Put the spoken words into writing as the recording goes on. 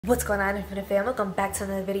What's going on, Infinite Fam? Welcome back to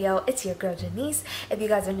another video. It's your girl Janiece. If you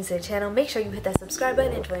guys are new to the channel, make sure you hit that subscribe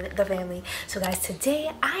button and join the family. So guys, today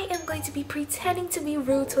I am going to be pretending to be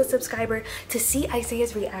rude to a subscriber to see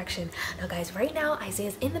Isaiah's reaction. Now guys, right now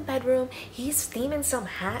Isaiah's in the bedroom. He's steaming some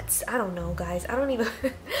hats. I don't know guys. I'm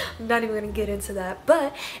not even gonna get into that.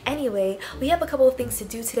 But anyway, we have a couple of things to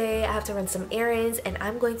do today. I have to run some errands and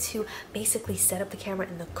I'm going to basically set up the camera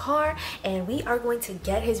in the car and we are going to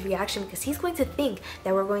get his reaction because he's going to think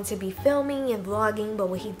that we're going to be filming and vlogging, but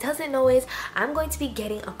what he doesn't know is I'm going to be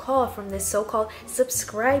getting a call from this so-called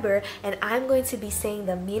subscriber and I'm going to be saying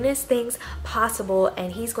the meanest things possible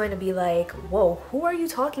and he's going to be like, whoa, who are you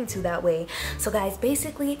talking to that way? So guys,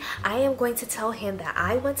 basically I am going to tell him that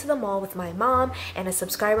I went to the mall with my mom and a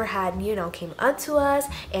subscriber had, came up to us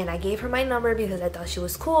and I gave her my number because I thought she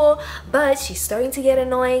was cool, but she's starting to get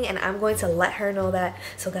annoying and I'm going to let her know that.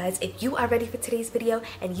 So guys, if you are ready for today's video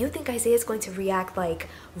and you think Isaiah is going to react like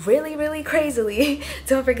really crazily,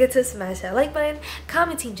 don't forget to smash that like button,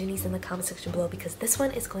 comment Team Janiece in the comment section below because this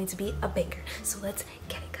one is going to be a banger. So let's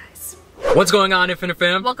get it, guys. What's going on, Infinite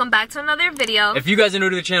Fam? Welcome back to another video. If you guys are new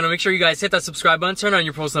to the channel, make sure you guys hit that subscribe button, turn on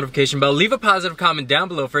your post notification bell, leave a positive comment down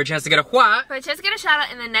below for a chance to get a what? For a chance to get a shout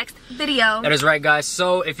out in the next video. That is right, guys.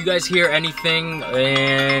 So if you guys hear anything,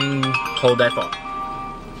 and hold that phone.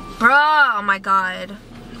 Bro, oh my god.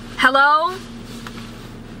 Hello?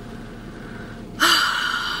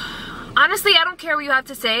 Honestly, I don't care what you have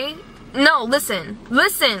to say. No, listen,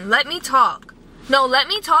 let me talk. No, let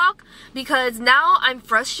me talk because now I'm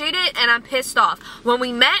frustrated and I'm pissed off. When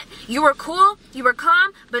we met, you were cool, you were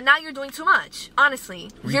calm, but now you're doing too much.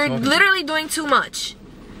 Honestly, you're literally doing too much.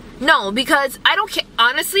 No, because I don't care.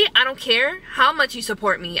 Honestly, I don't care how much you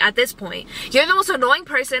support me at this point. You're the most annoying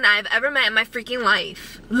person I've ever met in my freaking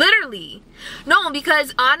life. Literally. No,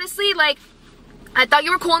 because honestly, like, I thought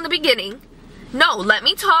you were cool in the beginning. No, let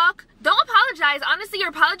me talk. Don't apologize. Honestly, your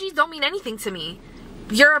apologies don't mean anything to me.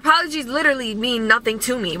 Your apologies literally mean nothing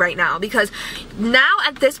to me right now because now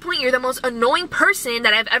at this point you're the most annoying person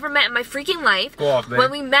that I've ever met in my freaking life. Go off, babe. When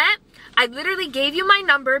we met, I literally gave you my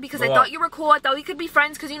number because I thought you were cool. I thought we could be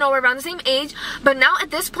friends because we're around the same age. But now at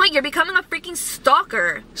this point you're becoming a freaking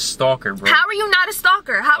stalker. Stalker, bro. How are you not a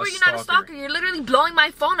stalker? How are you not a stalker? You're literally blowing my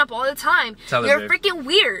phone up all the time. Tell her, you're babe. freaking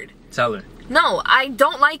weird. Tell her. No, I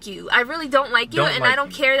don't like you. I really don't like you, and I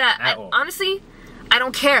don't care that. Honestly, I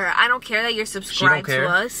don't care. I don't care that you're subscribed to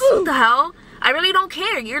us. What the hell? I really don't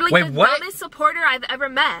care. You're like the dumbest supporter I've ever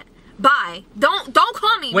met. Bye. Don't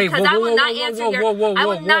call me because I will not answer your. I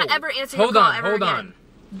will not ever answer your call ever again.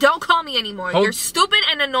 Don't call me anymore. You're stupid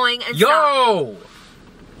and annoying and Yo.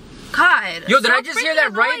 God. Yo, did I just hear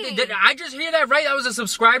that right? Did I just hear that right? That was a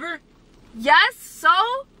subscriber? Yes. So.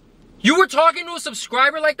 You were talking to a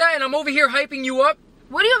subscriber like that and I'm over here hyping you up?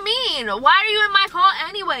 What do you mean? Why are you in my call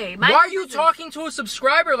anyway? Why are you talking to a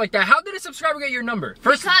subscriber like that? How did a subscriber get your number?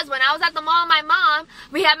 Because when I was at the mall with my mom,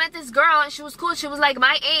 we had met this girl and she was cool. She was like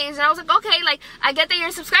my age and I was like, okay, like I get that you're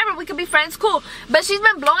a subscriber. We could be friends, cool. But she's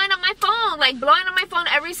been blowing up my phone, like blowing up my phone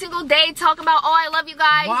every single day, talking about, oh, I love you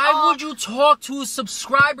guys. Why would you talk to a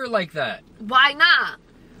subscriber like that? Why not?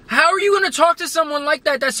 How are you gonna talk to someone like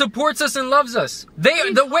that that supports us and loves us?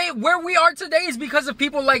 The way where we are today is because of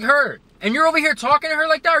people like her. And you're over here talking to her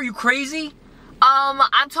like that? Are you crazy?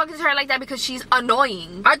 I'm talking to her like that because she's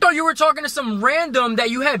annoying. I thought you were talking to some random that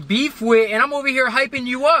you had beef with, and I'm over here hyping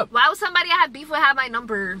you up. Why would somebody I have beef with have my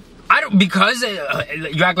number? Because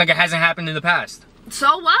you act like it hasn't happened in the past.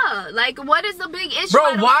 So what? Like, what is the big issue?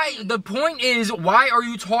 Bro, why? The point is, why are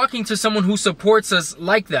you talking to someone who supports us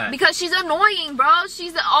like that? Because she's annoying, bro.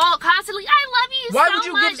 She's all constantly, I love you why would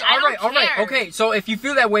you much. Give? All right. Okay. So if you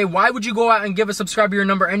feel that way, why would you go out and give a subscriber your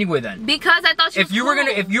number anyway then? Because I thought she was cool.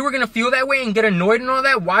 If you were gonna feel that way and get annoyed and all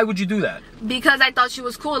that, why would you do that? Because I thought she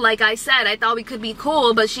was cool. Like I said, I thought we could be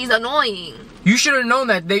cool, but she's annoying. You should have known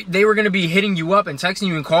that they were gonna be hitting you up and texting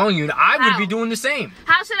you and calling you, and I would be doing the same.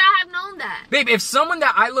 How should I have known that? Babe, if someone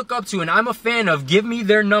that I look up to and I'm a fan of give me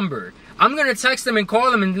their number, I'm gonna text them and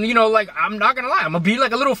call them and like, I'm not gonna lie, I'm gonna be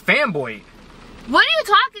like a little fanboy. What are you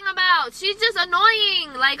talking about? She's just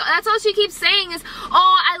annoying. Like, that's all she keeps saying is,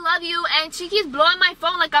 oh, I love you. And she keeps blowing my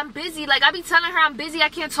phone like I'm busy. Like, I be telling her I'm busy, I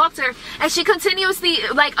can't talk to her. And she continuously,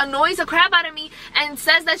 like, annoys the crap out of me and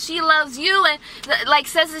says that she loves you and, like,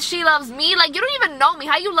 says that she loves me. Like, you don't even know me.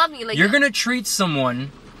 How you love me? Like, you're gonna treat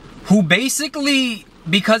someone who basically,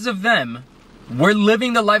 because of them, we're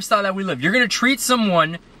living the lifestyle that we live. You're gonna treat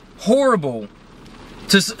someone horrible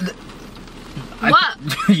to... What?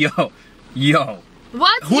 Yo.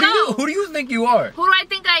 What? Who do you think you are? Who do I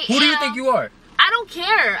think I am? Who do you think you are? I don't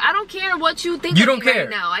care. I don't care what you think You of don't me care. right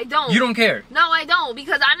now. I don't. You don't care. No, I don't.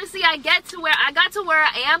 Because honestly, I got to where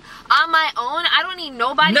I am on my own. I don't need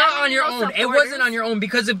nobody. Not on your own. It wasn't on your own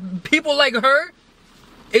because of people like her.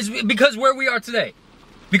 It's because where we are today.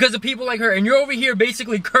 Because of people like her. And you're over here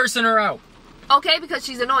basically cursing her out. Okay, because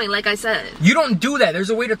she's annoying, like I said. You don't do that. There's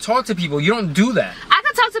a way to talk to people. You don't do that. I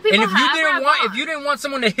can talk to people. And if you didn't want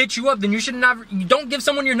someone to hit you up, then you should not. You don't give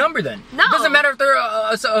someone your number. Then no, it doesn't matter if they're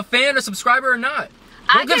a fan, a subscriber, or not.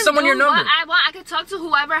 Don't give someone your number. What I want. I can talk to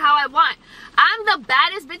whoever how I want. I'm the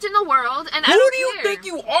baddest bitch in the world, and who do you think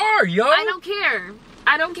you are, yo? I don't care.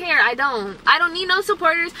 I don't care. I don't need no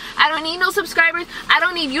supporters. I don't need no subscribers. I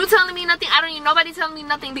don't need you telling me nothing. I don't need nobody telling me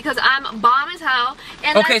nothing because I'm bomb as hell.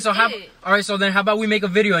 And okay, so alright, so then how about we make a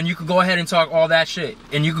video and you could go ahead and talk all that shit.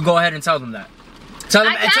 And you could go ahead and tell them that. Tell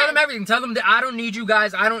them everything. Tell them that I don't need you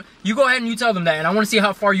guys. You go ahead and you tell them that, and I want to see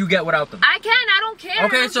how far you get without them. I don't care.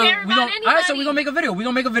 Okay, so alright, so we're gonna make a video. We're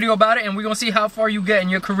gonna make a video about it, and we're gonna see how far you get in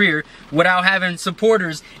your career without having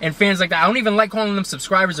supporters and fans like that. I don't even like calling them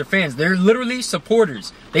subscribers or fans. They're literally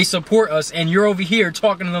supporters. They support us, and you're over here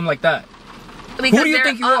talking to them like that. Because who do you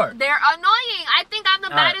think you are? They're annoying. I think I'm the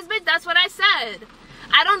baddest bitch. That's what I said.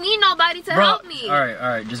 I don't need nobody to help me.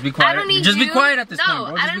 Alright, just be quiet. I don't need just you. be quiet at this point,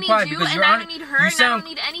 bro. I don't need you, and I don't need her, and I don't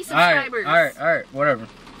need any subscribers. Alright, whatever.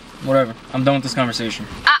 I'm done with this conversation.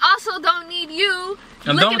 I also don't need you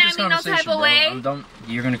looking at me no type of way. I'm done.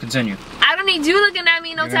 You're gonna continue. I don't need you looking at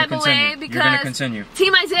me no type of way because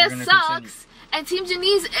Team Isaiah sucks, and Team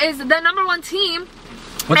Janiece is the #1 team.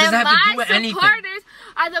 What does that have to do with anything? My supporters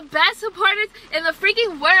are the best supporters in the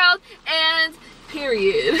freaking world, and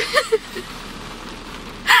period.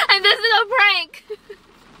 And this is a prank.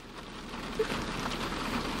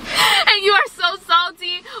 And you are so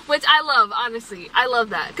salty, which I love, honestly. I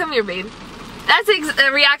love that. Come here, babe. That's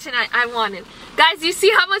the reaction I wanted. Guys, you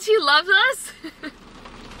see how much he loves us?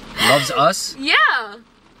 Loves us? Yeah.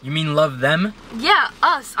 You mean love them? Yeah,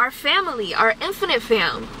 us, our family, our infinite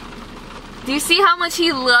fam. Do you see how much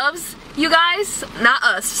he loves you guys? Not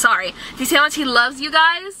us, sorry. Do you see how much he loves you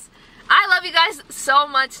guys? I love you guys so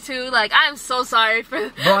much too. Like, I'm so sorry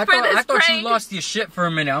for I thought you lost your shit for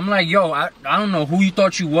a minute. I'm like, yo, I don't know who you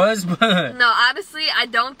thought you was, but no, honestly, I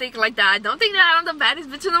don't think like that. I don't think that I'm the baddest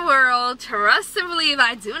bitch in the world. Trust and believe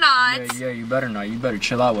I do not. Yeah, you better not. You better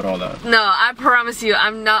chill out with all that. No, I promise you,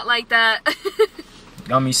 I'm not like that.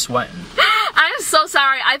 Got me sweating. I'm so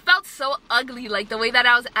sorry. I felt so ugly, like the way that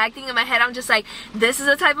I was acting in my head. I'm just like, this is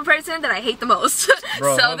the type of person that I hate the most.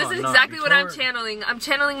 Bro, so this is exactly what I'm channeling. I'm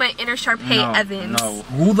channeling my inner Sharpay Evans. No,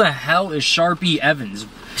 who the hell is Sharpie Evans?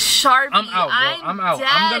 Sharpie. I'm out, bro. I'm out.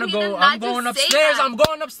 I'm going upstairs. I'm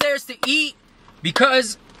going upstairs to eat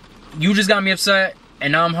because you just got me upset,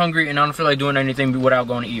 and now I'm hungry, and I don't feel like doing anything without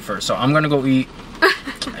going to eat first. So I'm gonna go eat.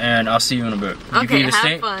 And I'll see you in a bit. Okay, you can either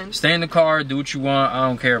have fun. Stay in the car, do what you want. I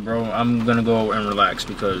don't care, bro. I'm gonna go and relax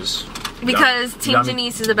because Team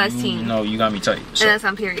Janiece is the best team. No, you got me tight. So. And that's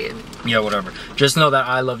on period. Yeah, whatever. Just know that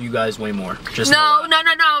I love you guys way more. Just no.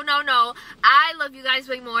 I love you guys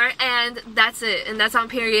way more, and that's it. And that's on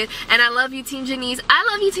period. And I love you, Team Janiece. I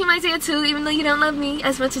love you, Team Isaiah too, even though you don't love me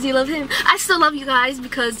as much as you love him. I still love you guys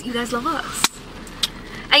because you guys love us.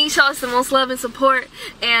 And you show us the most love and support,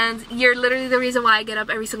 and you're literally the reason why I get up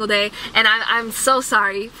every single day. And I'm so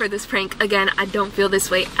sorry for this prank. Again, I don't feel this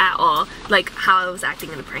way at all. Like how I was acting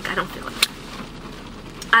in the prank, I don't feel it.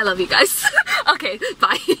 I love you guys. Okay,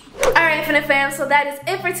 bye. Alright, Infinite Fam, so that is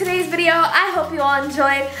it for today's video. I hope you all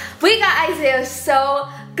enjoyed. We got Isaiah so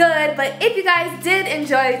good, but if you guys did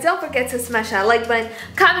enjoy, don't forget to smash that like button.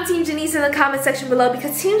 Comment Team Janiece in the comment section below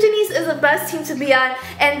because Team Janiece is the best team to be on,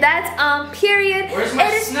 and that's period. Where's my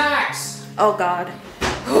snacks? Oh God.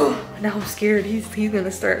 Now I'm scared. He's gonna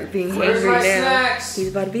start being hangry now. Snacks? He's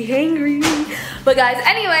about to be hangry. But guys,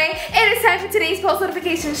 anyway, it is time for today's post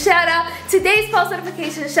notification shout out. Today's post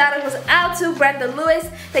notification shout out was out to Brenda Lewis.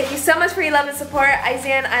 Thank you so much for your love and support.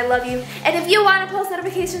 Isaiah, I love you. And if you want a post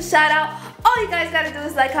notification shout out, all you guys gotta do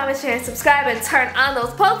is like, comment, share, and subscribe, and turn on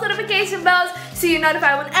those post notification bells so you're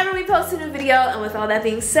notified whenever we post a new video. And with all that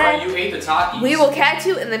being said, you ate the Takis. We will catch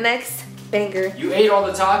you in the next banger. You ate all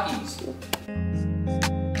the Takis.